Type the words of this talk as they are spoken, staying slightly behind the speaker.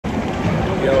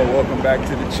Yo, welcome back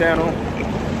to the channel.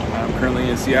 I'm currently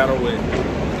in Seattle with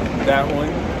that one.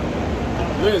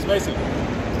 Liz, Mason,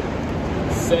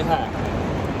 say hi.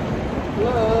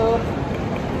 Hello.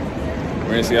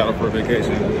 We're in Seattle for a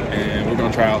vacation and we're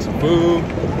gonna try out some food,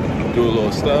 do a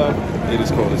little stuff. It is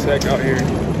cold as heck out here.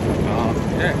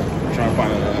 Yeah, we're trying to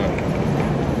find a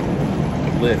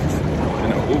Lyft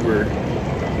and an Uber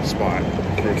spot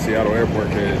for Seattle Airport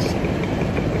because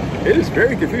it is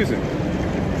very confusing.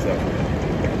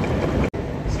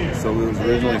 So we was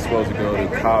originally supposed to go to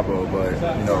Cabo, but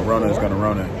you know, Rona is gonna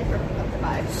Rona.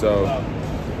 So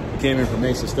came in for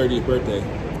Mace's 30th birthday.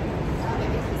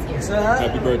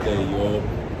 Happy birthday, you old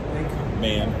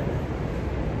man.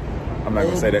 I'm not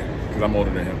gonna say that because I'm older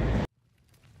than him.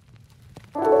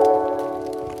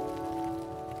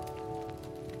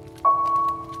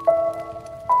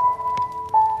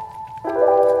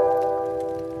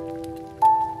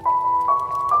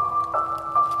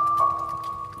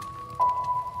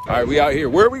 All right, we out here.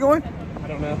 Where are we going? I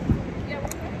don't know.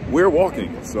 We're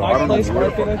walking, so I don't know. Pike Place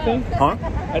Market, I think. Huh?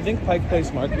 I think Pike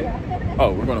Place Market.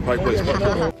 Oh, we're going to Pike Place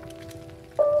Market.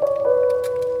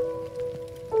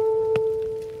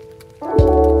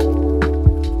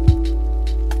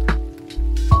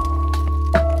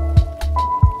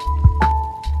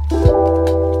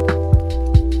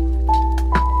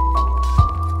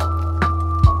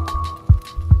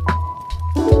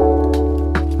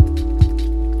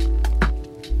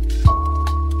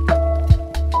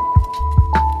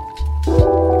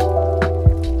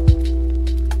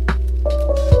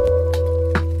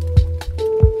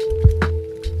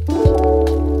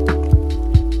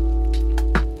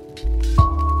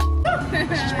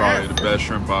 Best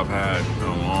shrimp I've had in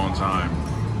a long time.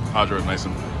 How's yours,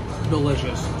 Mason?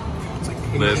 Delicious. It's like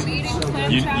Liz,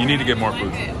 you need to get more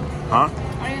food. Huh?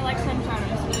 I really like clam chowder.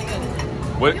 It's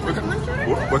really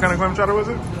good. What kind of clam chowder was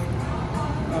it? I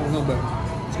don't know, but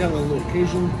it's got a little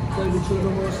Cajun flavor to it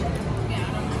almost. Yeah, I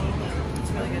don't know.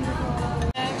 It's really good.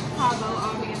 Cabo,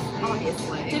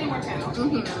 obviously. Didn't work out.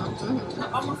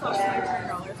 Almost lost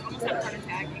 $500. Almost had a heart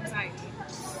attack. Anxiety.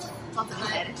 Lots of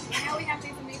credit. Now we have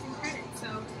these amazing credits. So,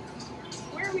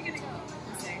 where are we going to go?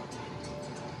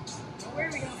 Where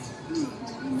are we going?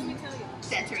 Let me tell you.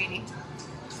 Santorini.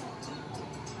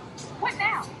 What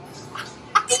now?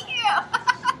 Yeah.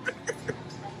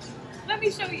 Let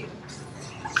me show you.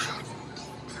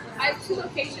 I have 2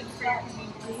 locations for your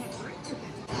convenience.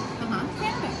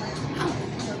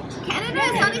 Canada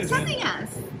is not accepting us.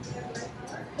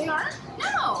 They are?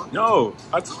 No. No.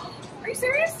 Are you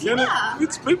serious? Yeah.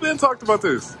 We've been talked about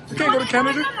this. You can't go to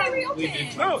Canada?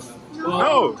 No.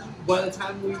 No. By the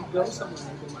time we go somewhere,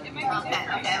 Okay.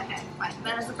 Fine.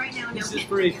 But as of right now, no. this is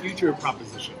for a future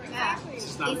proposition. Yeah. This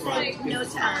is He not for said, no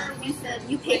time. He said,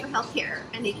 you pay for health care,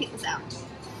 and they kick us out.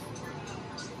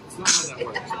 It's not how that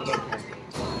works, but okay.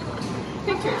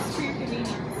 Pictures for your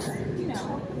convenience. You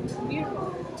know,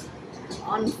 beautiful.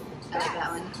 I like that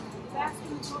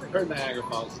one. Heard Niagara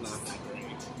Falls is not that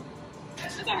great.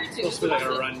 It's supposed to be like a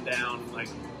rundown, like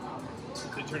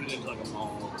they turned it into like a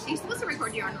mall. You're supposed to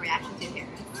record your own reaction to here.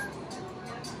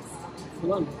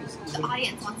 Hold on. The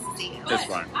audience wants to see you. That's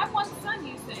fine. I want son,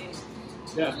 you say.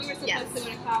 Yeah. We were supposed to go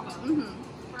to Cabo.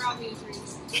 For obvious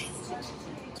reasons.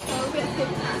 So good.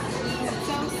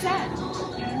 So sad. You know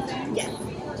what I'm saying? Yes.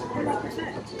 We're not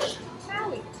sad.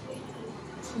 Sally.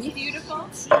 Beautiful.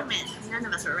 Man, none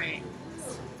of us are right.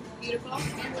 Beautiful.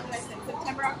 And what did I say?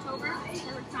 September, October.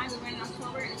 Every time we went in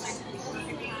October, it's like the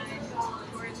perfect time.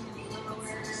 Tourism is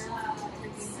lower.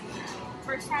 Everything's like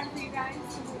first time for you guys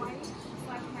to Hawaii.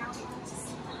 Maui.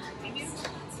 Maybe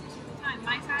time.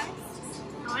 My time.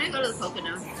 I want to go to the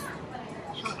Poconos.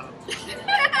 Shut up.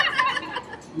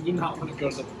 You do not want to go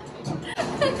to the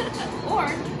Or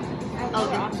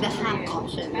the half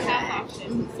option. The half option.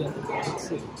 Let's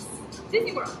see.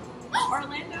 Disney World.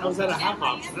 Orlando. How is that a half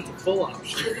option? That's a full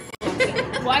option.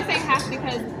 Well, I say half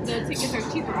because the tickets are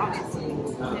cheaper, obviously,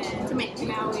 than To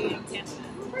Maui and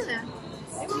Canada.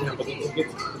 Yeah, but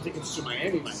the tickets to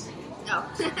Miami might be. No.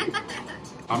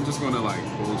 I'm just going to like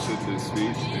bullshit this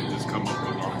speech and just come up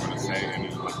with what I'm going to say and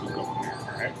then like we'll go from there,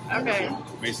 alright? Okay.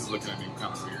 Mason's looking at me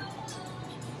kind of weird.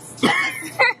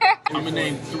 I'm going to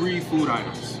name 3 food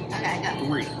items. Okay, go.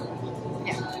 3.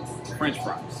 Yeah. French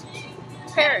fries.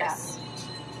 Paris.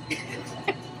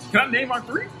 Can I name my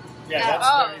 3? Yeah, that's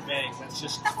very vague. That's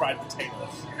just fried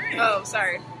potatoes. Oh,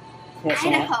 sorry.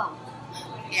 Idaho.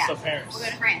 Yeah. So Paris. We'll go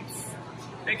to France.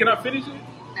 Hey, can I finish it?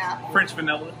 No. French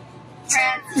vanilla.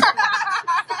 France.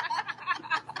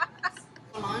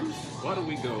 Come on. Why do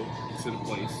we go to the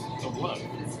place of love?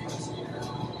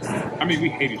 I mean, we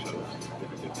hate each other.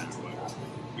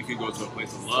 We can go to a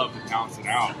place of love to balance it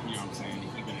out. You know what I'm saying?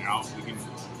 To even it out. We can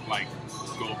like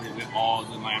go visit all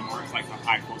the landmarks, like the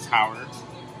Eiffel Tower.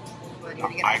 What, you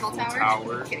want to get Eiffel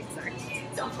Tower? I'm kidding, sorry.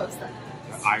 Don't post that.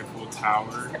 The Eiffel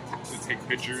Tower, to take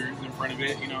pictures in front of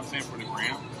it, you know what I'm saying, for the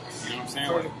gram. You know what I'm saying?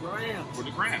 For like, the gram. For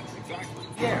the gram, exactly.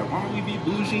 Yeah, why don't we be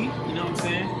bougie, you know what I'm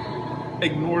saying?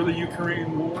 Ignore the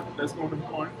Ukraine war that's going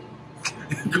on.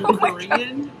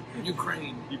 Ukrainian?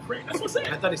 Ukraine. Ukraine, that's what I said.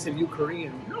 I thought he said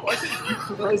Ukrainian. No, I said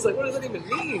Ukraine. I was like, what does that even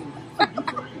mean?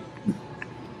 Ukraine.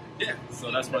 Yeah,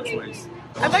 so that's my choice.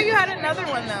 I thought you had another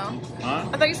one though. Huh?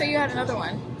 I thought you said you had another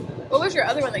one. What was your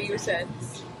other one that you said?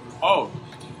 Oh,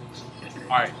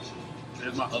 alright.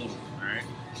 There's my other one, alright?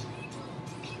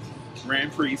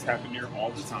 Grand Prix happen here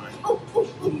all the time.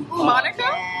 Monaco?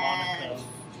 Monaco.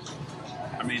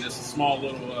 I mean, it's a small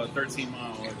little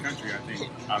 13-mile country, I think.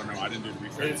 I don't know. I didn't do the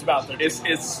research. It's about 13 miles.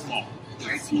 It's small.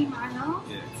 13 miles?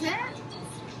 Yeah. That's it?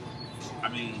 I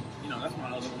mean, you know, that's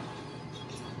my other one.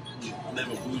 You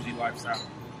live a bougie lifestyle.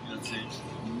 You know what I'm saying?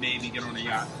 Maybe get on a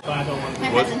yacht. But I don't want to.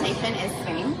 My What? presentation is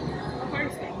Spain.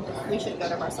 Where's Spain? We should go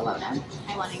to Barcelona.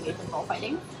 I want to engage in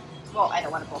bullfighting. Well, I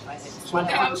don't want to bullfight. I just want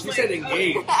to. She said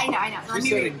engage. I know. Let She me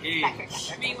said read. engage. Back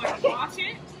here. Do you want to watch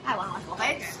it? I want to watch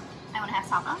bullfights. I want to have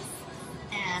tapas.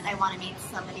 And I want to meet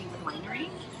somebody with winery.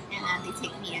 And then they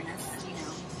take me in as, you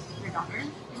know, your daughter. And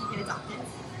you get adopted.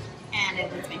 And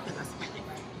it lives me for the rest of my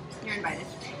life. You're invited.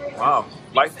 Wow.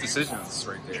 Life decisions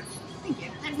right there. Thank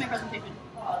you. That is my presentation.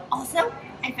 Also,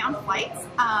 I found flights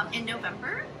in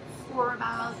November for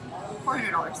about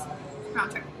 $400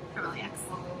 round trip from LAX.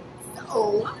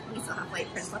 So we still have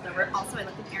flight prints left over. Also, I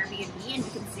looked at Airbnb, and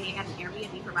you can stay at an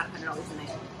Airbnb for about $100 a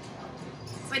night.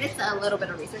 So I did a little bit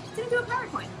of research. Didn't do a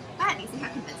PowerPoint. But you see how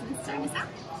convincing this starting this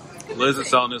out. Liz is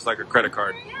selling this like a credit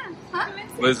card. Yeah. Huh?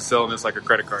 Liz is selling this like a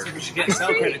credit card. So we should get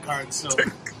sell credit cards. So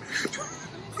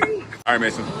All right,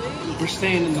 Mason. we're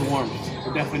staying in the warmest.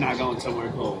 We're definitely not going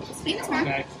somewhere cold. Spain is warm.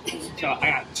 Okay. So I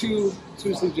got two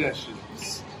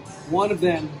suggestions. One of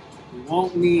them, we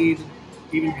won't need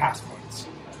even passports.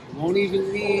 We won't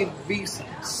even need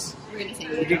visas. We're going to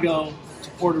say We could go to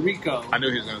Puerto Rico. I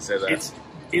knew he was going to say that. It's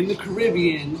in the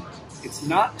Caribbean. It's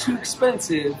not too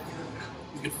expensive.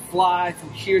 You could fly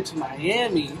from here to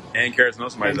Miami and Karis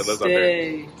knows somebody and that lives up there.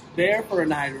 stay there for a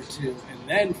night or two, and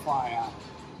then fly out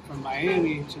from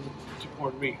Miami to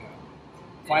Puerto Rico.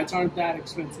 Flights aren't that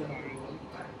expensive.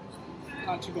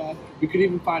 Not too bad. We could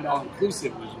even find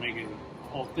all-inclusive, which would make it the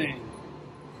whole thing.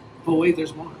 But wait,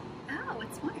 there's more. Oh,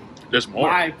 what's more? There's more.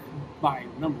 My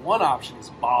number one option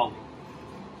is Bali.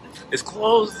 It's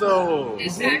closed though.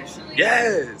 It's actually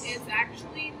Yes. It's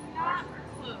actually not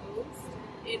closed.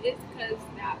 It is because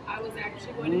that I was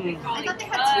actually going to pick Bali. I thought they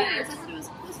had tours. I thought it was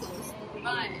close.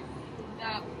 But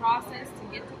the process to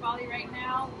get to Bali right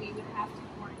now, we would have to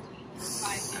quarantine for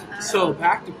 5 days. So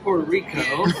back to Puerto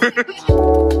Rico.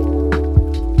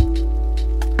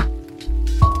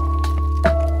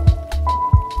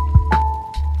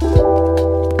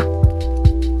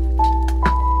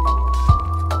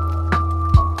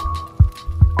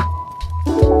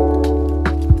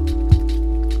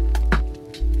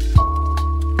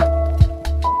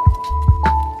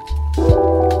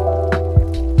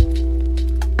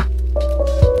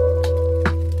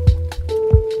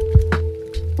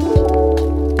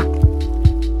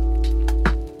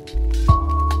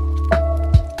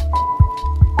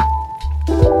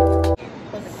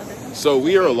 So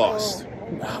we are lost.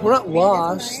 We're not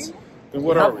lost. Then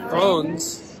what are we?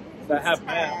 Phones that have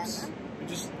maps. We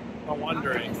just are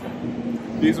wandering.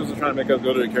 These ones are trying to make us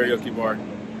go to the karaoke bar.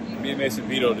 Me and Mason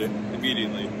vetoed it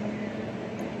immediately.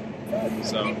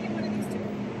 So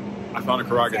I found a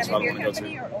Karaage spot I want to go to.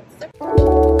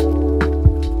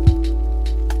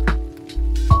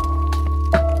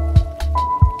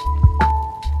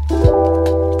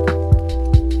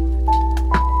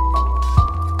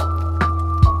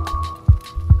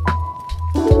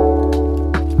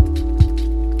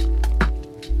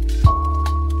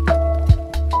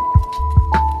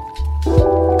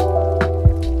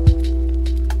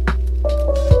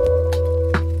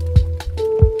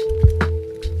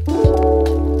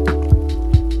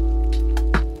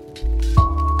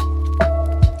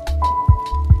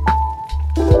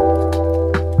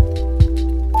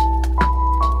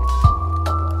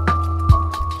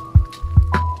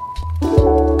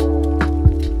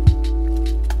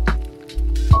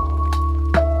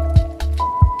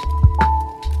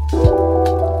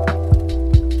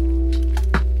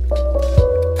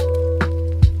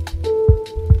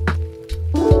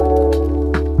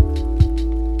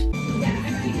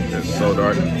 So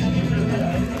dark.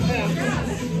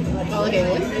 Oh, okay.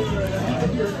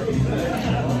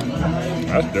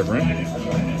 That's different.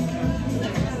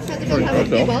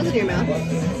 was in your mouth?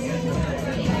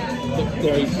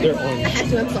 They're orange.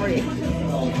 Actually, I'm sorry.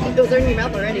 It was in your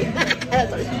mouth already.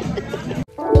 Sorry.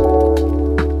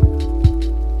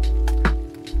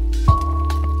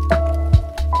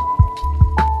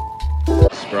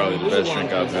 It's probably the best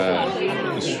drink I've had.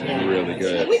 It's really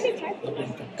good.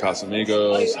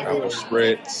 Casamigos, apple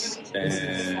spritz,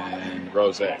 and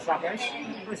rosé.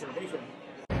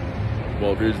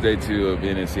 Well, here's day 2 of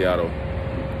being in Seattle.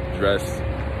 Dressed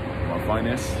my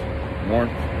finest,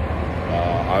 warmth.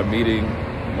 I'm meeting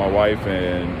my wife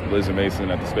and Liz and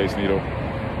Mason at the Space Needle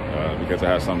because I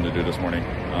have something to do this morning.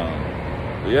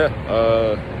 But yeah,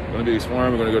 gonna be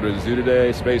exploring. We're gonna go to the zoo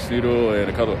today, Space Needle, and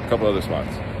a couple other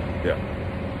spots. Yeah.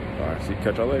 All right, see,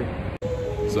 catch y'all later.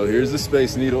 So here's the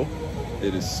Space Needle.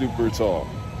 It is super tall,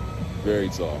 very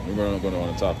tall. We're gonna go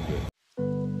on the top of it.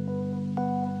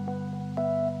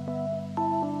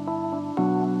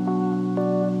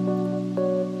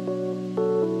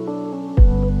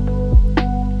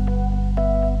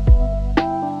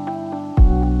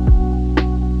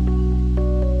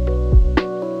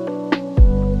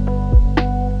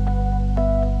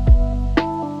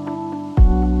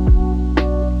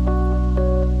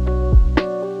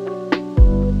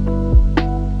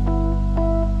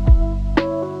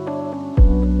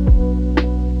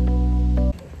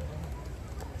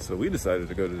 So we decided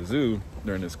to go to the zoo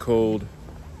during this cold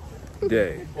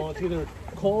day. Well, it's either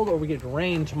cold or we get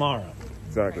rain tomorrow.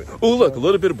 Exactly. Oh, look, a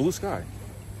little bit of blue sky.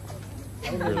 I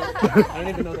didn't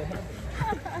even know they had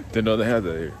that. Didn't know they had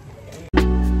that here.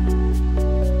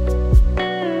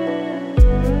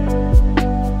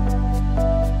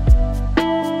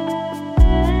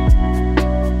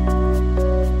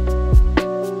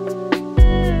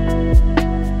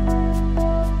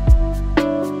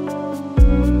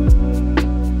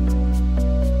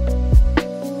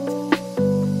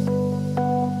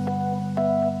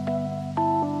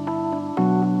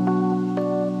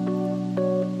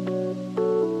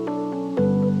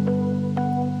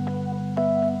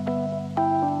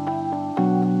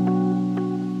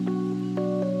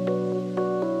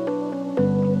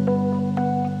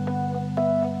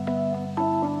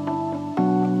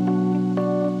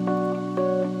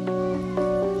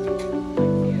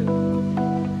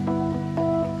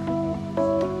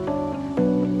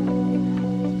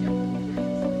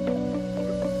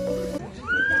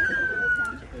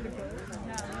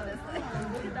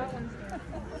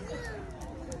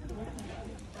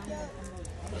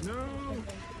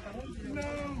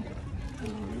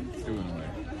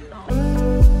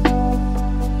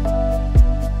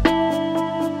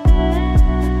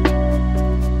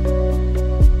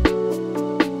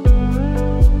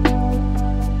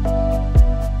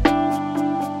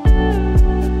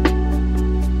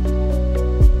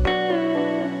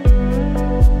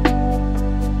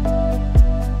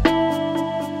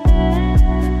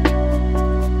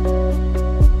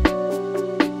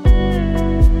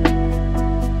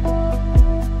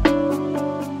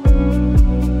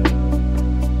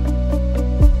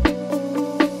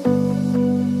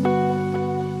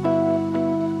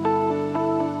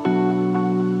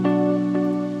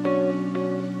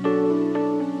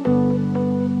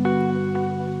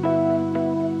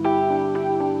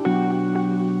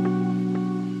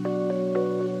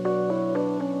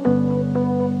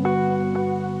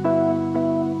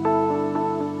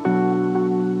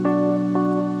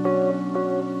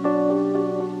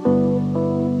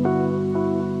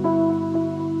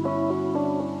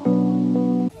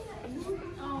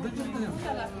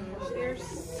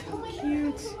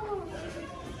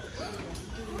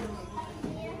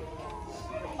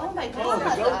 Oh my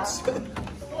god.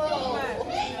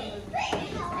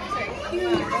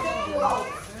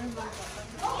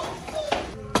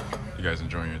 You guys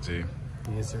enjoying your tea?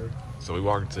 Yes, sir. So we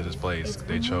walked into this place.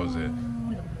 They chose it.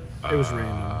 It was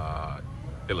raining.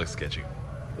 It looks sketchy.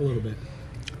 A little bit.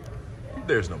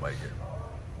 There's nobody here.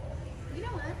 You know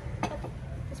what?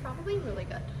 It's probably really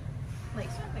good. Like,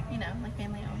 you know, like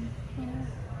family owned. You know?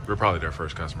 We're probably their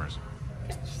first customers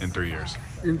in 3 years.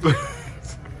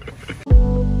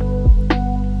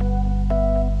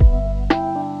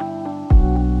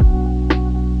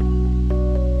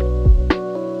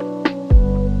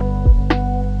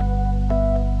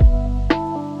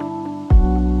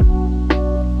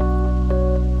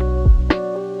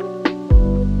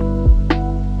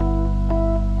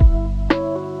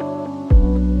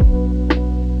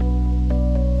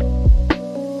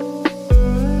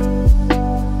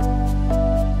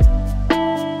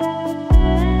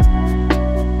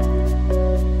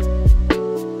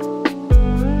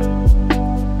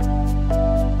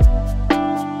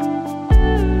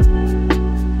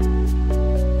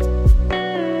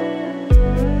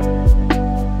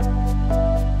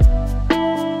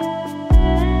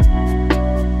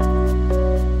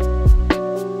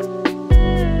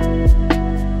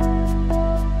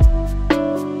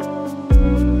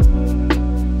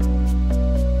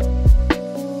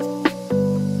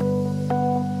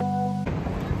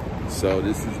 So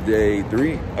this is day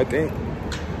 3, I think.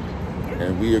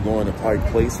 And we are going to Pike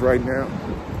Place right now.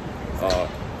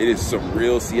 It is some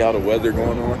real Seattle weather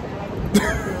going on.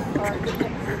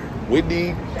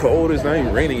 Windy, cold, it's not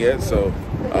even raining yet. So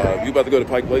we about to go to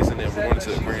Pike Place and then we're going to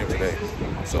the Aquarium today.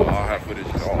 So I'll have footage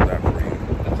of all of that for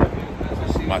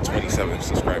you. My 27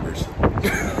 subscribers.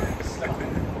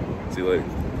 See you later.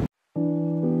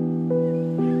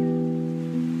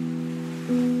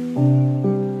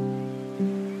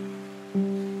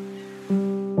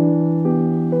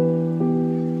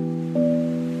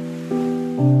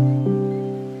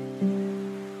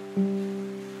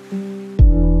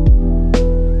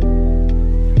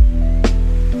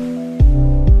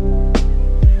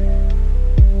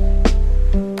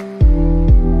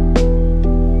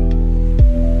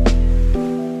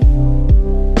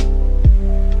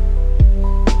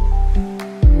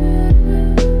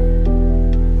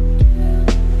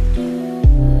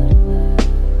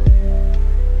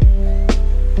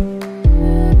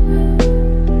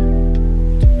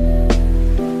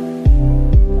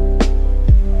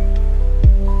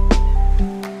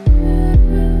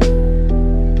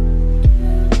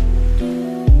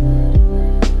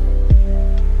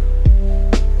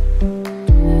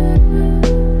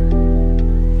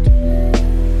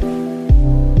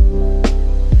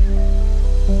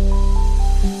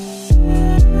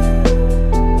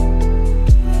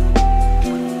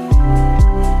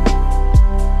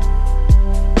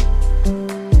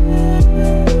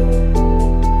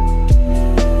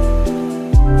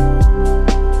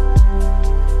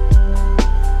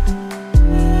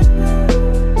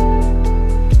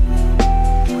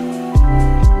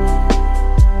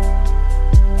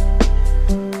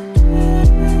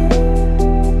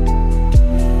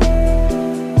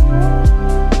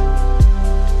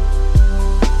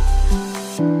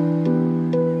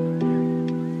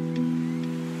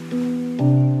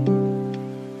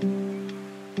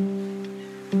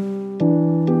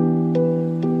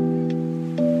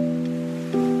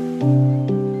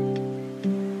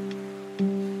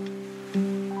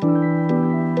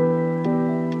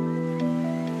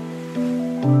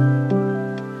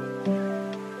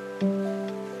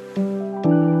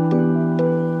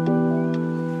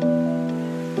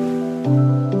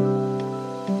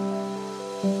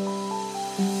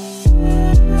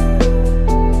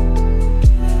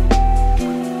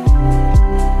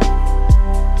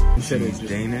 It's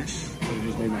Danish. It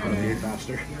just made my heart beat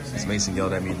faster. Since Mason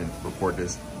yelled at me to record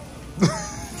this.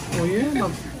 Well, yeah, I'm a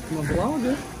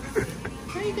vlogger.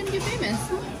 How are you gonna get famous?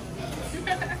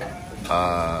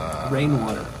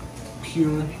 Rainwater,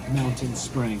 pure mountain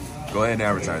spring. Go ahead and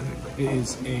advertise it. It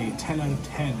is a 10 out of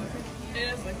 10.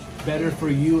 Better for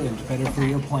you and better for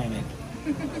your planet.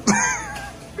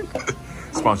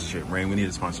 Sponsorship, Rain. We need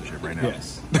a sponsorship right now.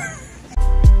 Yes.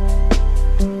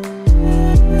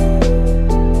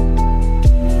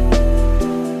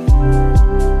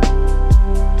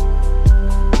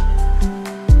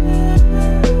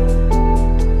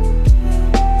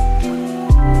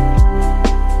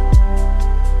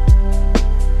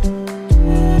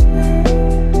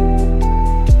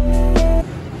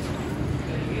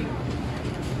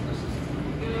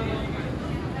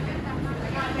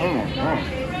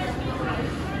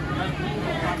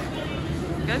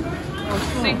 Good?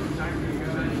 See?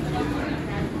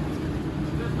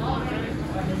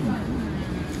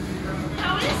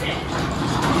 How is it?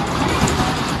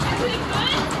 Is it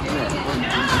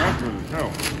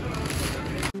good?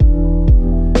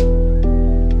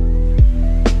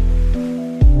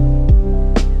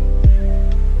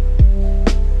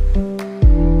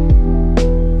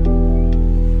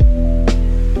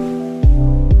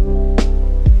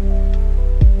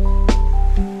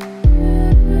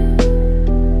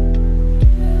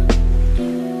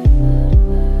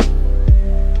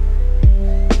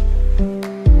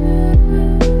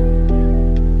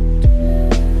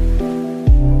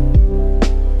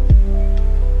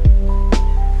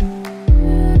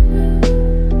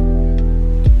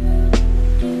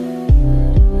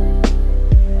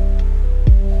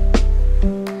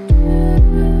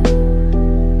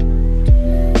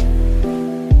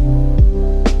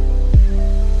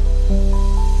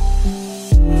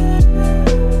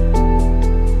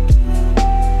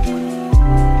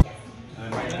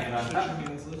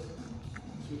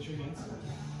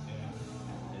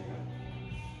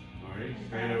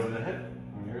 Straight over the hip.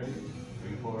 When you're ready,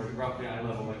 bring forward roughly eye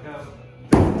level like that.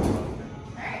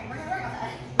 Alright, we're gonna work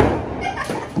on that.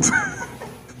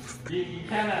 You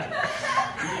kind of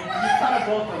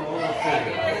both them a little bit.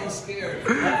 I'm a little scared.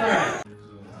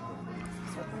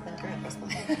 That's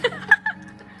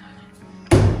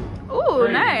Ooh,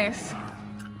 nice.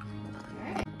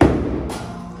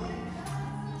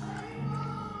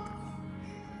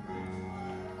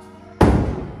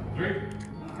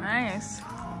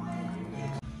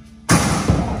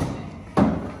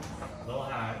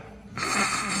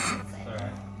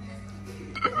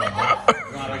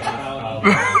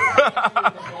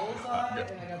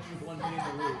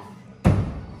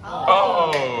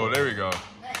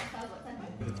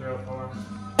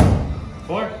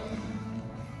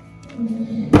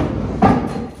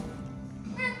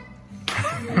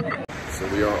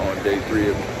 We are on day 3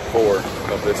 of 4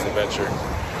 of this adventure.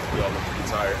 We all look pretty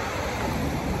tired.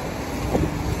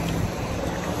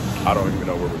 I don't even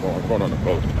know where we're going. We're going on a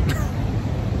boat.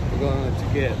 We're going to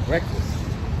get breakfast.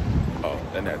 Oh,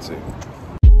 and that's it.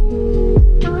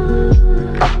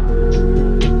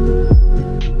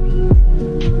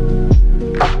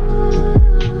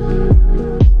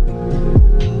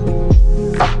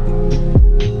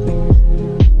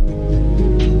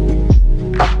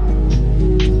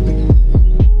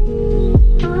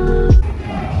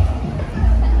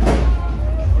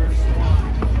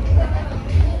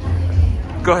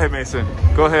 Go ahead, Mason.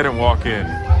 Go ahead and walk in.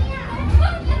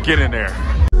 Get in there.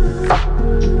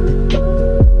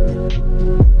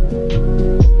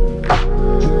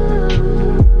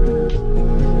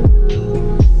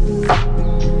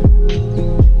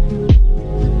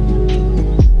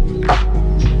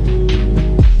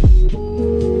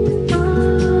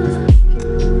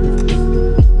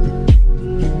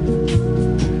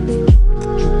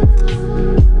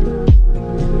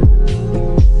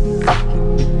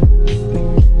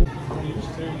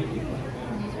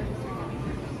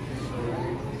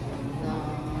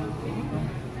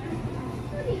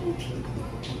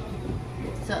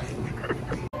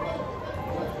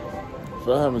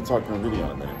 I haven't talked on video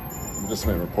in a minute. I'm just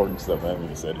been reporting stuff. I haven't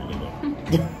even said anything.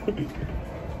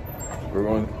 We're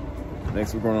going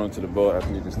on to the boat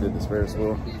after we just did this Ferris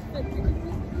wheel.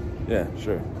 Yeah,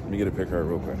 sure. Let me get a picture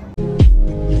real quick.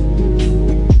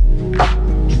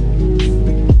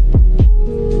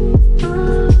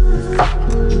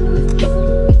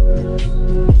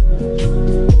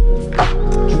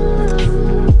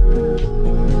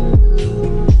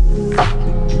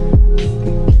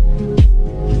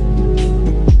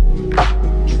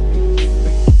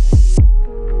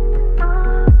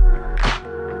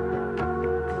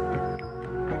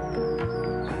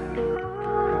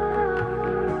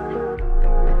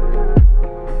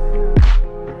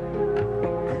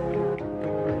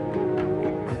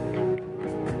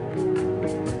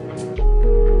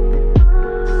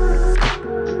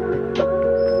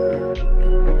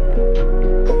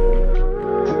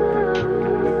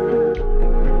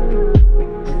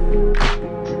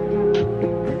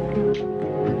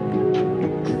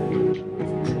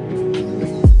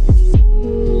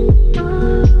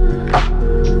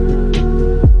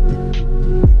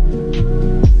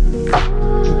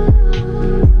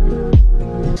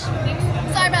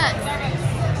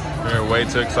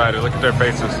 Too excited. Look at their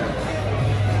faces.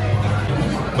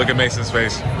 Look at Mason's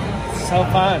face. So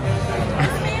fun.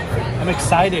 I'm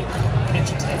excited. Can't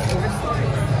you tell?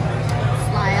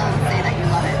 Smile and say that you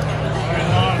love it.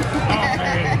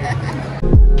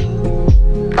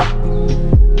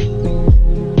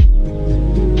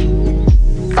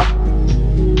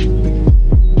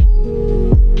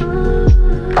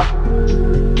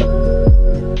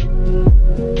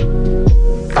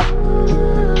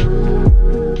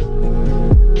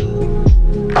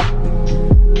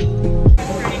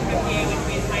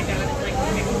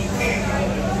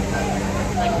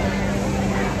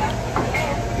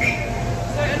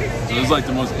 This is like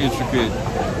the most intricate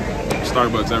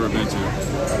Starbucks I've ever been to.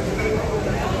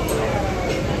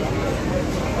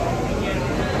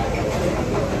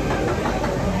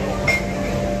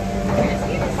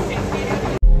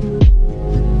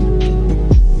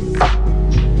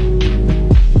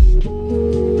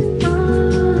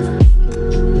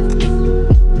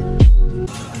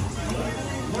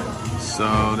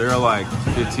 So there are like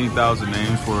 15,000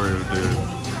 names for the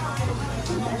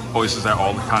oysters that are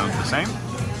all kind of the same.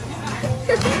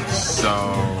 So,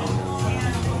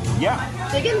 yeah.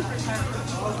 You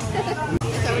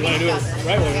want to do it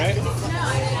right way, right?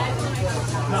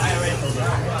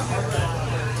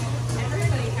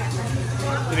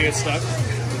 Did it get stuck?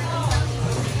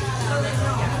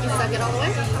 You stuck it all the way?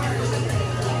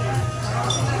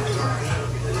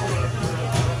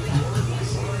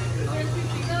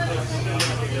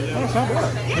 Oh, it's not bad.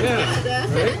 Yeah.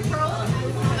 Right?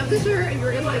 I'm pretty sure you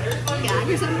were gonna like gag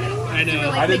or something. I know.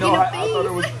 Like, I didn't know. I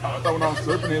thought when I was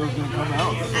slurping it was gonna come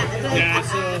out. Yeah,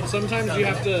 so sometimes you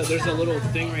have to, there's a little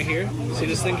thing right here. See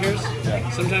this thing here? Yeah.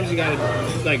 Sometimes you gotta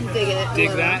like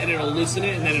dig that and it'll loosen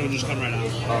it and then it'll just come right out.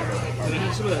 Oh, And I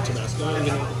have some of that Tabasco. I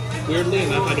mean, weirdly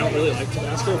enough, I don't really like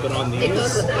Tabasco, but on these, it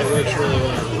works really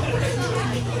well.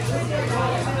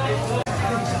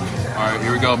 Alright,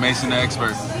 here we go. Mason the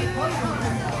expert.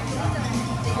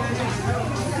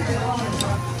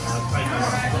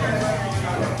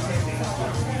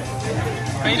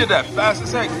 Man, you did that fast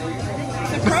as heck.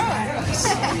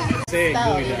 Say it, So,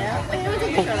 go you down. know? Wait, who was a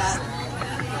picture of that?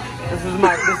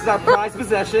 This is our prized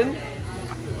possession.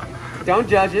 Don't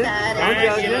judge it. Don't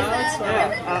judge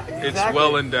it. It's Exactly.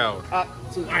 well endowed.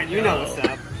 You know what's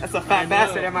up. That's a fat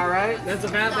bastard, am I right? That's a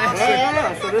fat Yeah, bastard.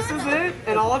 yeah. So this is it,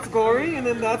 and all it's gory, and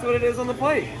then that's what it is on the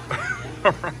plate.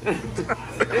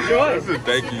 Enjoy.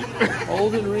 Thank you.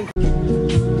 Old and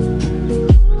wrinkled.